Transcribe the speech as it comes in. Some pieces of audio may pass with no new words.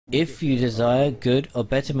If you desire good or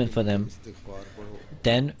betterment for them,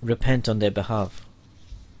 then repent on their behalf.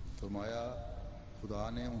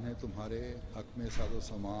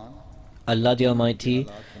 Allah the Almighty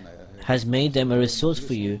has made them a resource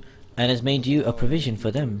for you and has made you a provision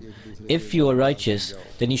for them. If you are righteous,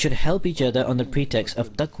 then you should help each other on the pretext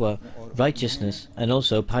of taqwa, righteousness, and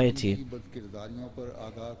also piety.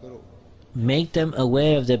 Make them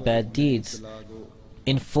aware of their bad deeds,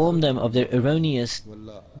 inform them of their erroneous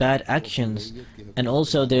bad actions, and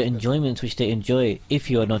also their enjoyments which they enjoy, if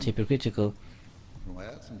you are not hypocritical.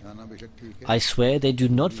 I swear they do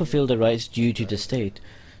not fulfill the rights due to the state.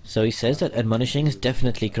 So he says that admonishing is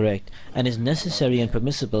definitely correct, and is necessary and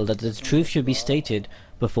permissible that the truth should be stated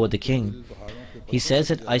before the king. He says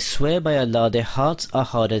that I swear by Allah, their hearts are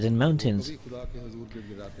harder than mountains.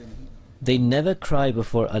 They never cry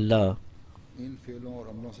before Allah.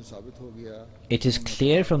 It is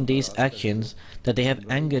clear from these actions that they have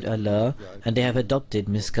angered Allah and they have adopted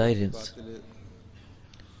misguidance.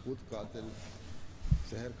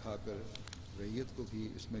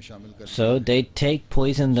 So they take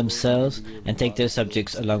poison themselves and take their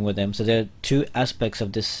subjects along with them. So there are two aspects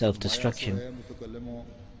of this self-destruction.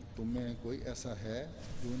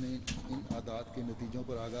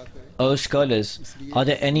 O scholars, are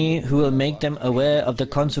there any who will make them aware of the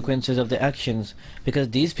consequences of their actions?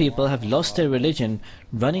 Because these people have lost their religion,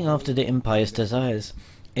 running after their impious desires.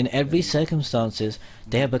 In every circumstances,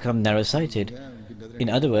 they have become narrow-sighted. In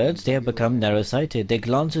other words, they have become narrow-sighted. Their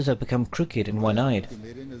glances have become crooked and one-eyed.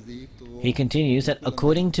 He continues that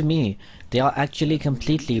according to me, they are actually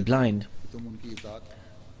completely blind.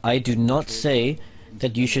 I do not say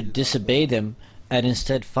that you should disobey them and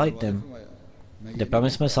instead fight them. The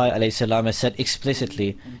promised Messiah ﷺ has said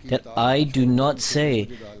explicitly that I do not say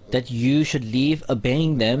that you should leave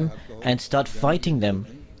obeying them and start fighting them.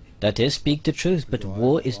 That is, speak the truth, but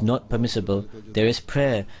war is not permissible. There is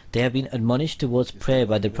prayer. They have been admonished towards prayer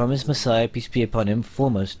by the promised Messiah, peace be upon him,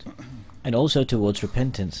 foremost, and also towards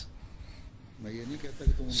repentance.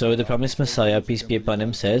 So the promised Messiah, peace be upon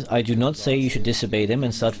him, says, I do not say you should disobey them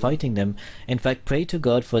and start fighting them. In fact, pray to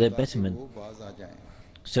God for their betterment,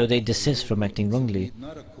 so they desist from acting wrongly.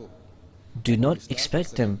 Do not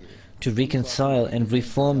expect them to reconcile and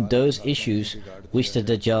reform those issues which the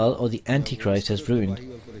Dajjal or the Antichrist has ruined,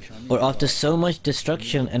 or after so much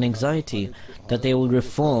destruction and anxiety that they will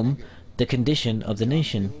reform the condition of the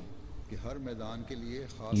nation.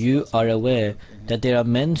 You are aware that there are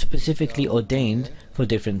men specifically ordained for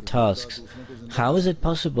different tasks. How is it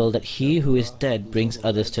possible that he who is dead brings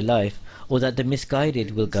others to life, or that the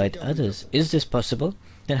misguided will guide others? Is this possible?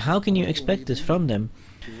 Then how can you expect this from them?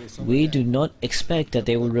 We do not expect that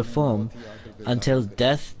they will reform until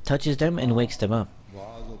death touches them and wakes them up.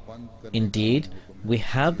 Indeed, we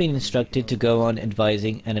have been instructed to go on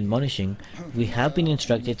advising and admonishing. We have been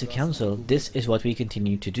instructed to counsel. This is what we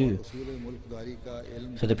continue to do.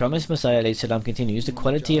 So the promised Messiah ﷺ continues, the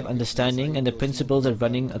quality of understanding and the principles of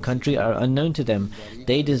running a country are unknown to them.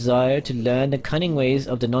 They desire to learn the cunning ways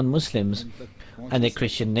of the non-Muslims and their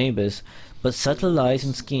Christian neighbors, but subtle lies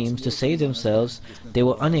and schemes to save themselves they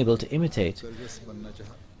were unable to imitate.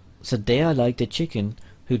 So they are like the chicken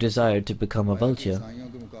who desired to become a vulture.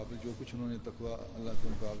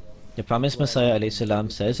 The promised Messiah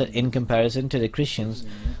ﷺ says that in comparison to the Christians,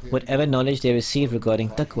 whatever knowledge they received regarding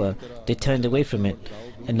taqwa, they turned away from it,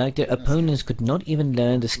 and like their opponents could not even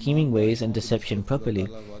learn the scheming ways and deception properly.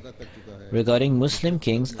 Regarding Muslim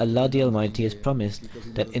kings, Allah the Almighty has promised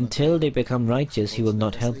that until they become righteous, He will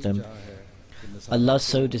not help them. Allah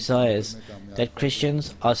so desires that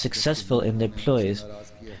Christians are successful in their ploys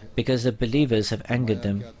because the believers have angered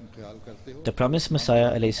them. The promised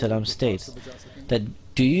Messiah ﷺ states that,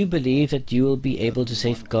 do you believe that you will be able to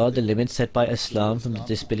safeguard the limits set by Islam from the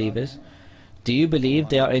disbelievers? Do you believe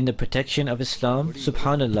they are in the protection of Islam?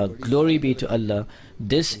 Subhanallah, glory be to Allah.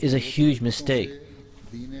 This is a huge mistake.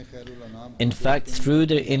 In fact, through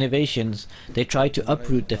their innovations, they try to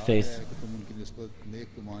uproot the faith.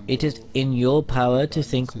 It is in your power to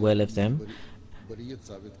think well of them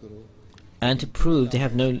and to prove they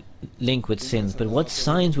have no link with sins. But what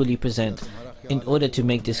signs will you present in order to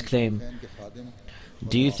make this claim?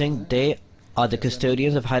 Do you think they are the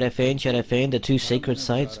custodians of Harafain, Sharafain, the two sacred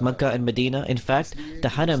sites, Makkah and Medina? In fact, the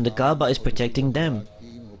Haram, the Kaaba, is protecting them.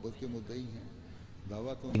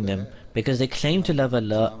 Because they claim to love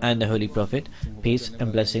Allah and the Holy Prophet, peace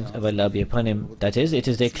and blessings of Allah be upon him. That is, it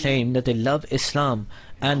is their claim that they love Islam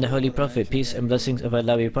and the Holy Prophet, peace and blessings of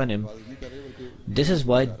Allah be upon him. This is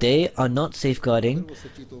why they are not safeguarding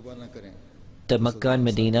the Makkah and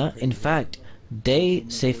Medina. In fact, they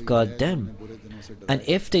safeguard them. And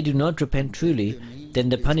if they do not repent truly, then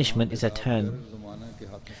the punishment is at hand.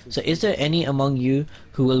 So is there any among you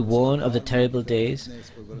who will warn of the terrible days?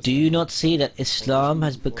 Do you not see that Islam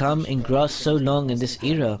has become engrossed so long in this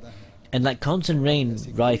era, and like constant rain,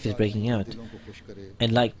 rife is breaking out?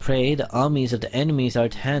 And like prey, the armies of the enemies are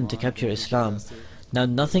at hand to capture Islam. Now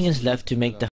nothing is left to make the